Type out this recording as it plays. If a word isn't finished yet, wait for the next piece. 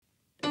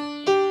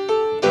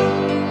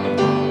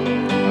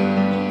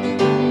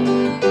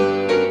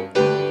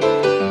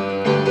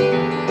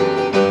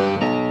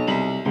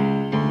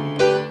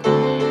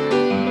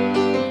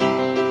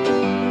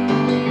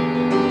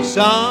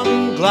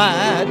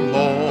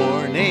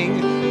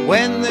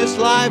When this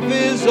life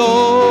is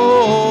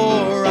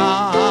o'er,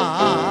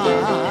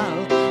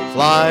 I'll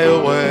fly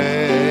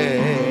away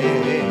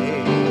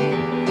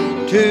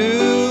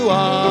to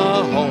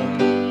a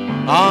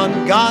home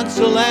on God's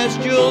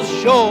celestial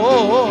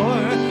shore.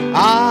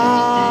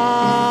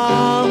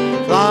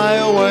 I'll fly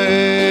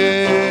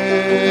away.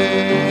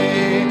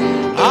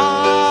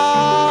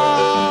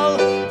 I'll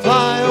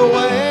fly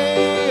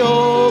away,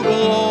 oh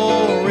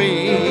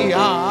glory.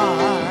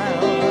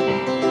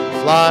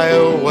 I'll fly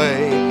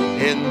away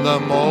in the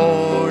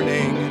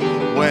morning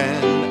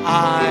when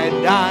I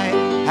die.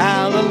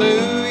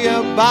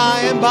 Hallelujah,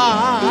 by and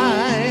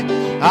by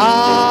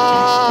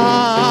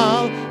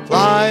I'll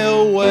fly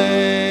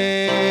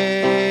away.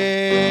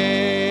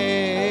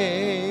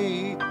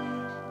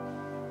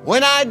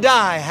 When I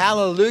die,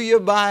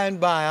 hallelujah, by and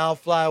by I'll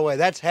fly away.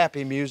 That's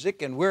happy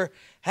music, and we're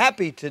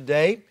happy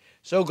today.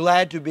 So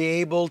glad to be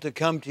able to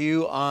come to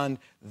you on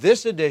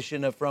this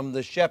edition of From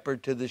the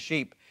Shepherd to the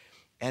Sheep.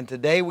 And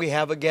today we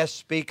have a guest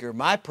speaker,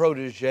 my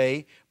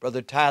protege,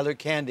 Brother Tyler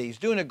Candy. He's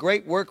doing a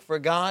great work for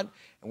God,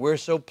 and we're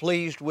so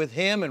pleased with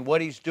him and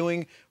what he's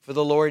doing for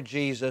the Lord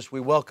Jesus. We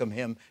welcome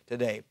him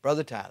today.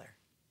 Brother Tyler.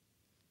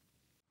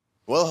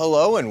 Well,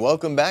 hello, and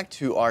welcome back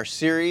to our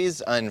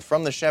series on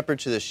From the Shepherd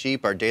to the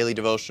Sheep, our daily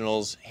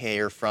devotionals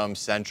here from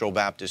Central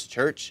Baptist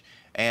Church.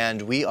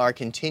 And we are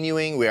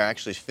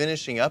actually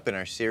finishing up in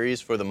our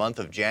series for the month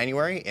of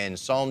January in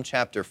Psalm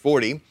chapter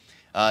 40.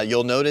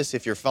 You'll notice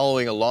if you're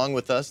following along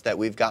with us that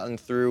we've gotten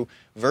through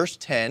verse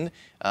 10,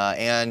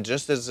 and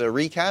just as a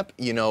recap,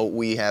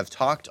 we have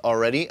talked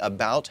already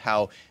about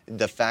how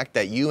the fact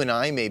that you and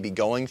I may be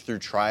going through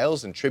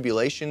trials and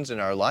tribulations in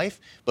our life,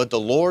 but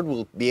the Lord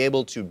will be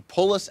able to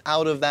pull us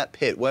out of that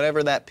pit,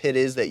 whatever that pit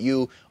is that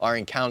you are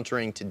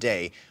encountering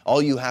today.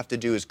 All you have to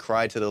do is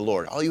cry to the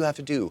Lord. All you have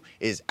to do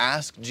is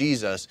ask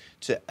Jesus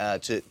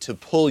to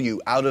pull you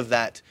out of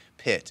that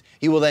pit.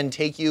 He will then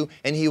take you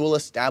and He will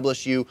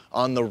establish you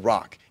on the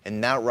rock,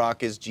 and that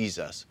rock is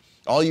Jesus.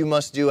 All you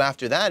must do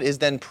after that is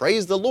then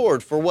praise the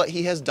Lord for what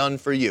He has done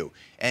for you,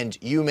 and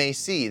you may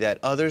see that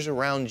others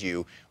around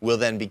you will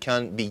then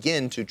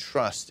begin to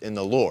trust in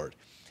the Lord.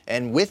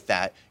 And with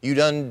that, you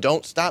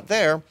don't stop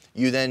there.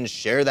 You then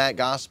share that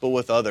gospel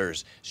with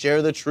others.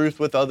 Share the truth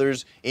with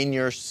others in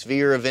your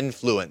sphere of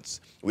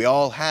influence. We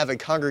all have a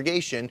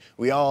congregation.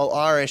 We all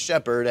are a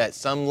shepherd at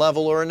some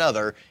level or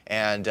another,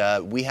 and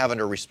we have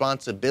a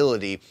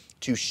responsibility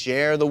to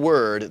share the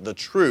word, the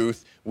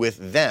truth,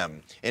 with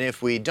them. And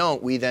if we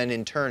don't, we then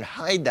in turn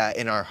hide that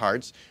in our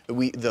hearts.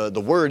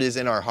 The word is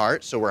in our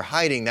heart, so we're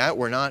hiding that.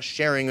 We're not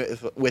sharing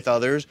it with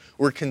others.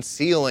 We're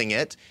concealing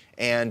it.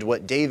 And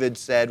what David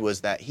said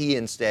was that he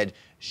instead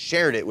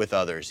shared it with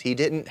others. He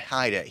didn't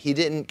hide it. He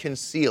didn't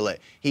conceal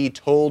it. He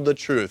told the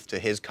truth to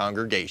his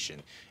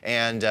congregation.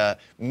 And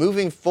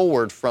moving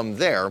forward from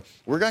there,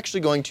 we're actually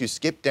going to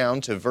skip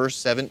down to verse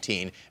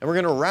 17, and we're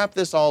going to wrap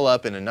this all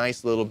up in a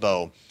nice little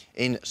bow.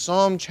 In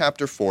Psalm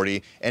chapter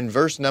 40 and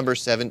verse number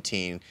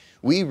 17,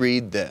 we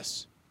read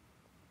this: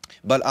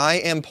 "But I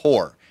am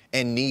poor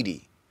and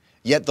needy,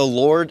 yet the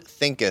Lord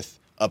thinketh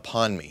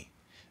upon me.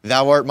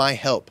 Thou art my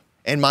help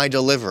and my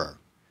deliverer.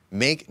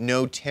 Make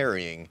no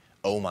tarrying,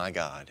 O my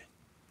God."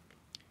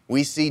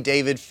 We see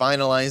David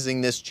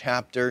finalizing this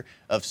chapter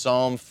of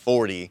Psalm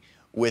 40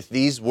 with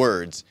these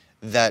words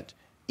that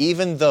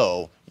even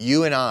though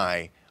you and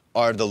I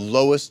are the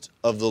lowest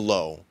of the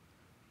low,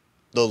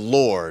 the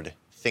Lord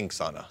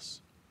thinks on us.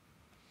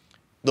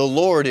 The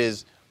Lord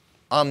is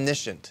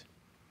omniscient.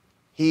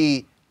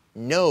 He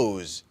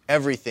knows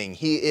everything.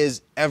 He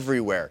is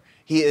everywhere.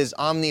 He is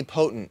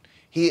omnipotent.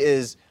 He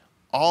is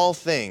all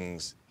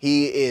things.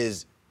 He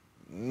is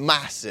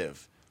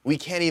massive. We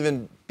can't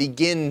even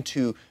begin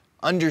to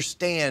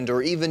understand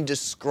or even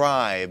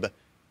describe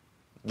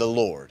the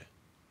Lord.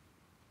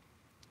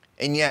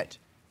 And yet,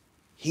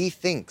 He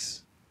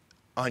thinks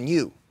on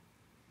you.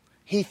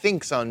 He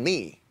thinks on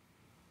me.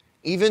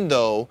 Even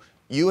though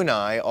you and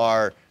I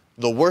are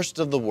the worst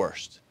of the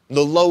worst,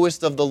 the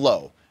lowest of the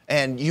low.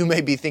 And you may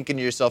be thinking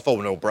to yourself,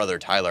 oh no, Brother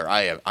Tyler,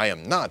 I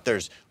am not.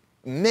 There's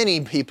many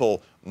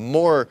people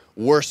more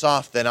worse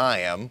off than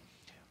I am.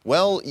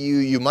 Well,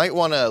 you might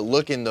want to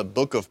look in the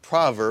book of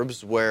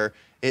Proverbs where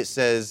it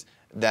says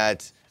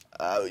that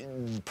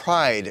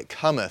pride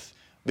cometh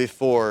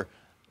before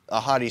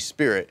a haughty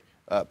spirit.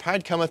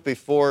 Pride cometh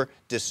before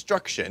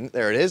destruction.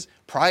 There it is.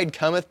 Pride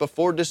cometh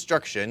before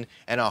destruction,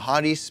 and a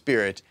haughty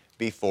spirit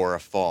before a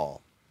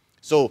fall.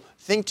 So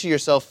think to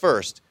yourself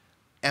first,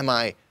 am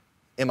I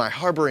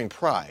harboring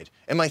pride?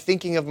 Am I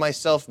thinking of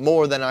myself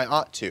more than I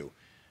ought to?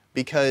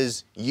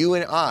 Because you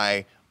and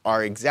I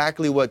are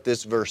exactly what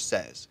this verse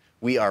says.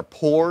 We are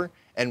poor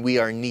and we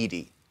are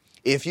needy.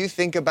 If you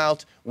think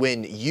about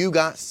when you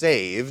got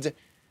saved,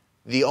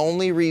 the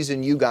only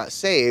reason you got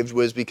saved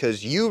was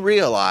because you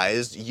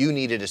realized you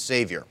needed a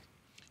Savior.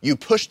 You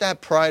pushed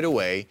that pride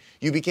away,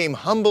 you became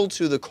humble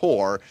to the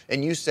core,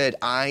 and you said,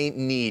 I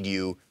need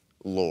you,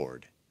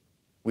 Lord.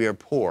 We are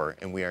poor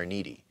and we are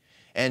needy.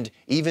 And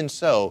even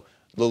so,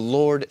 the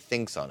Lord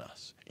thinks on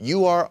us.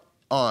 You are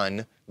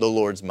on the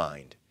Lord's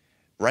mind.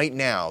 Right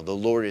now, the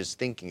Lord is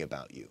thinking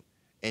about you,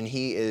 and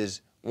He is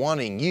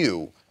wanting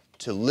you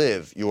to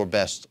live your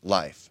best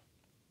life.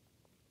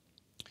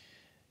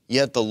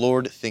 Yet the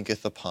Lord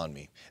thinketh upon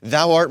me.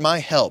 Thou art my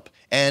help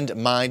and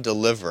my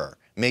deliverer.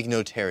 Make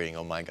no tarrying,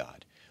 O my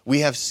God. We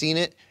have seen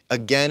it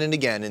again and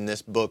again in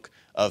this book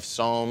of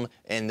Psalm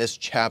and this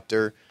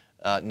chapter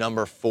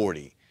number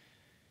 40,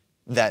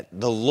 that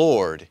the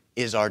Lord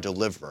is our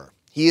deliverer.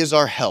 He is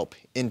our help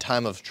in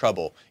time of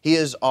trouble. He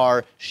is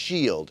our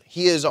shield.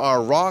 He is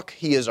our rock.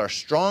 He is our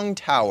strong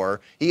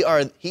tower. He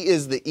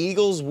is the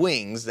eagle's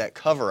wings that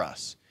cover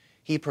us.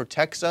 He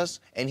protects us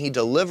and He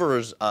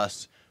delivers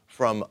us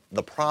from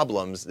the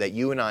problems that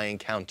you and I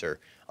encounter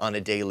on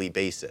a daily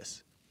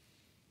basis.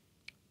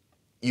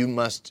 You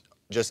must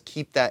just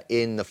keep that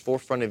in the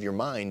forefront of your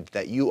mind,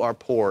 that you are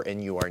poor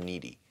and you are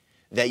needy,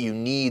 that you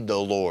need the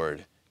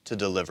Lord to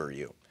deliver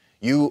you.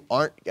 You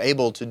aren't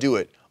able to do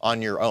it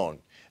on your own.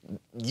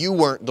 You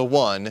weren't the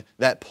one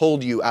that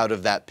pulled you out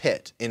of that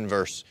pit in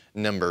verse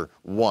number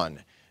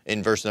 1,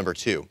 in verse number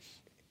 2.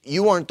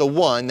 You aren't the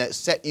one that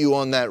set you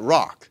on that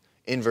rock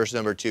in verse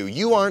number 2.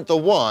 You aren't the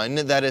one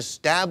that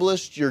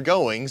established your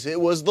goings. It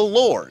was the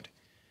Lord.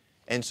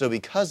 And so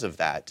because of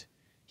that,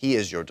 He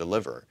is your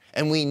deliverer.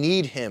 And we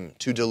need Him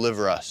to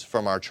deliver us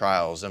from our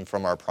trials and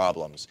from our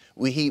problems.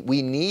 We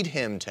need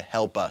Him to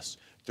help us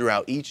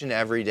throughout each and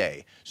every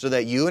day so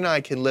that you and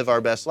I can live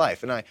our best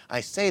life. And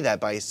I say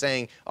that by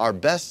saying our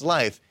best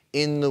life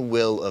in the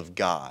will of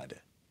God.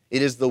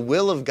 It is the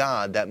will of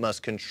God that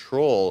must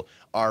control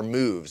our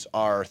moves,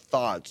 our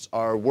thoughts,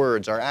 our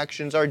words, our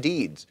actions, our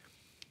deeds.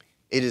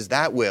 It is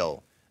that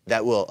will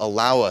that will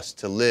allow us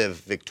to live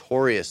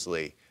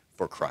victoriously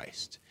for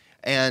Christ.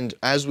 And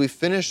as we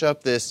finish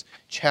up this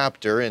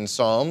chapter in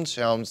Psalm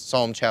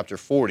chapter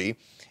 40,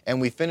 and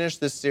we finish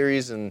this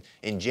series in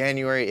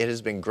January, it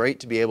has been great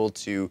to be able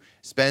to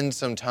spend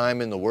some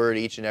time in the Word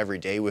each and every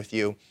day with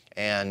you.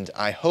 And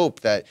I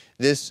hope that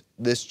this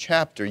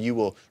chapter you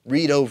will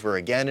read over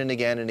again and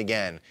again and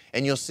again.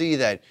 And you'll see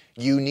that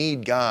you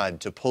need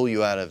God to pull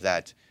you out of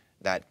that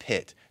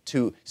pit,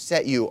 to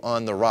set you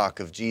on the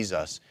rock of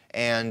Jesus,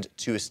 and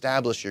to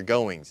establish your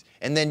goings.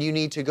 And then you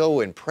need to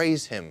go and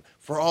praise Him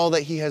for all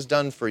that He has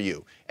done for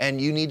you. And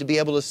you need to be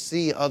able to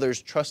see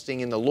others trusting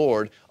in the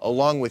Lord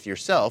along with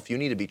yourself. You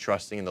need to be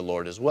trusting in the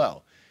Lord as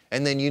well.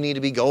 And then you need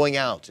to be going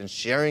out and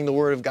sharing the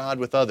Word of God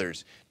with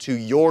others, to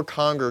your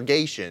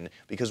congregation,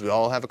 because we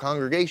all have a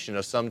congregation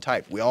of some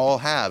type. We all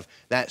have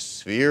that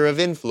sphere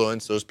of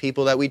influence, those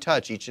people that we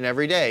touch each and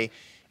every day.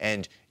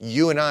 And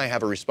you and I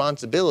have a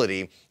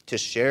responsibility to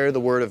share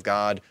the Word of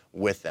God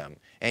with them.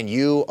 And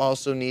you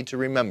also need to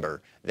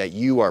remember that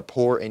you are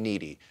poor and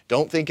needy.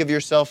 Don't think of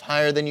yourself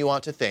higher than you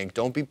ought to think.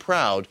 Don't be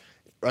proud.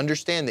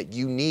 Understand that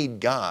you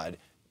need God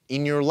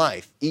in your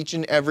life each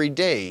and every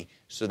day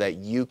so that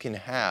you can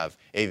have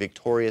a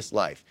victorious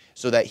life,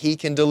 so that He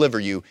can deliver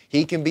you,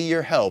 He can be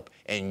your help,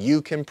 and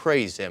you can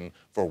praise Him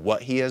for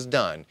what He has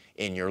done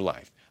in your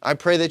life. I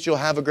pray that you'll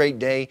have a great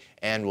day,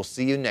 and we'll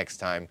see you next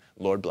time.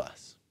 Lord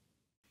bless.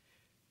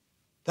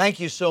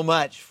 Thank you so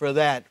much for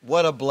that.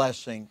 What a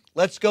blessing.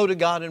 Let's go to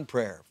God in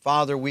prayer.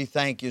 Father, we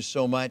thank you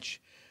so much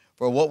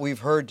for what we've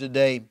heard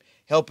today.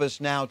 Help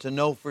us now to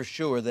know for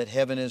sure that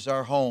heaven is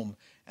our home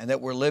and that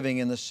we're living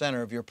in the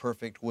center of your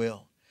perfect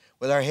will.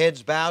 With our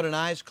heads bowed and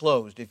eyes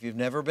closed, if you've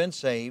never been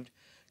saved,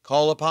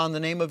 call upon the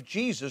name of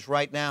Jesus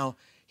right now.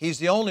 He's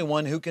the only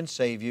one who can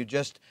save you.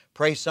 Just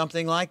pray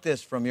something like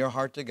this from your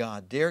heart to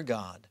God. Dear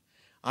God,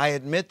 I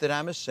admit that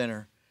I'm a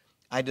sinner.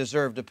 I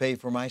deserve to pay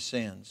for my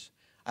sins.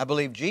 I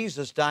believe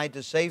Jesus died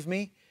to save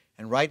me,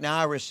 and right now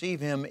I receive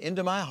Him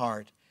into my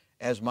heart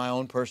as my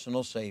own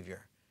personal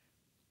Savior.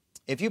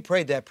 If you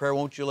prayed that prayer,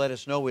 won't you let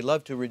us know? We'd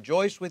love to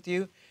rejoice with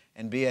you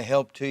and be a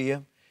help to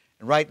you.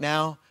 And right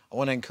now, I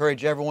want to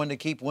encourage everyone to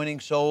keep winning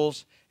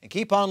souls and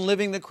keep on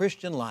living the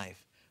Christian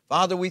life.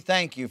 Father, we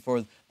thank you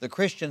for the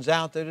Christians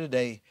out there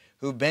today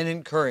who've been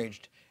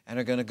encouraged and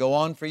are going to go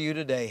on for you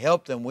today.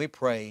 Help them, we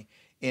pray,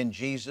 in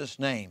Jesus'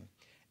 name.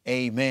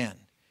 Amen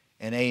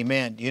and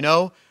amen. You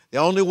know, the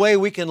only way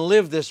we can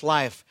live this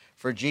life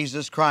for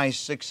Jesus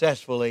Christ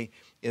successfully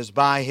is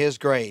by His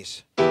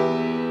grace.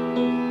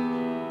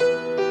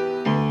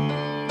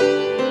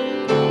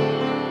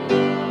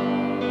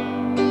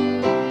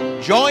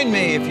 Join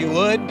me if you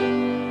would.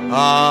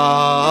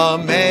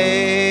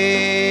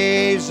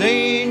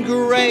 Amazing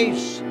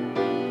grace,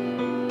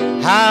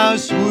 how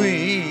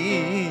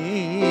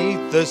sweet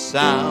the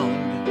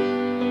sound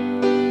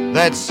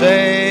that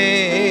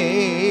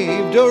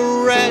saved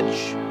a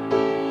wretch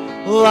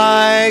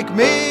like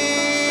me.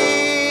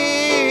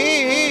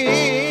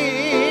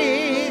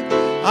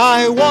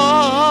 I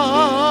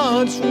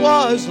once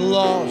was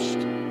lost,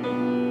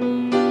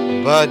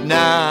 but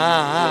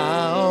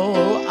now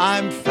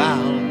I'm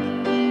found.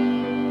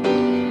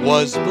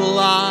 Was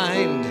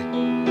blind,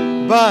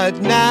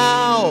 but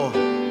now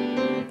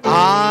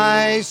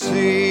I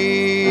see.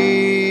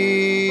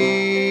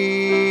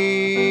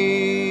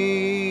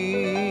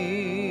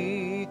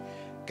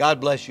 God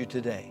bless you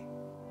today.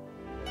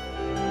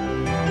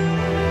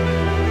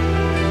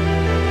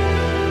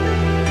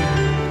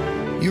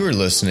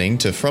 listening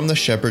to From the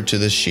Shepherd to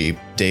the Sheep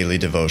Daily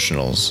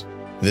Devotionals.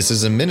 This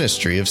is a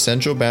ministry of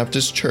Central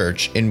Baptist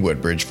Church in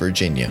Woodbridge,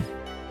 Virginia.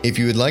 If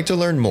you would like to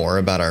learn more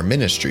about our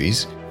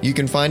ministries, you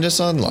can find us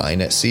online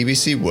at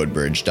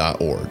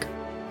cbcwoodbridge.org.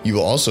 You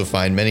will also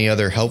find many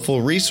other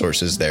helpful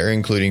resources there,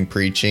 including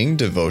preaching,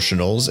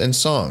 devotionals, and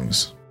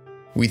songs.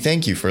 We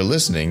thank you for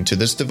listening to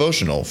this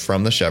devotional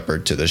From the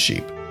Shepherd to the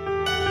Sheep.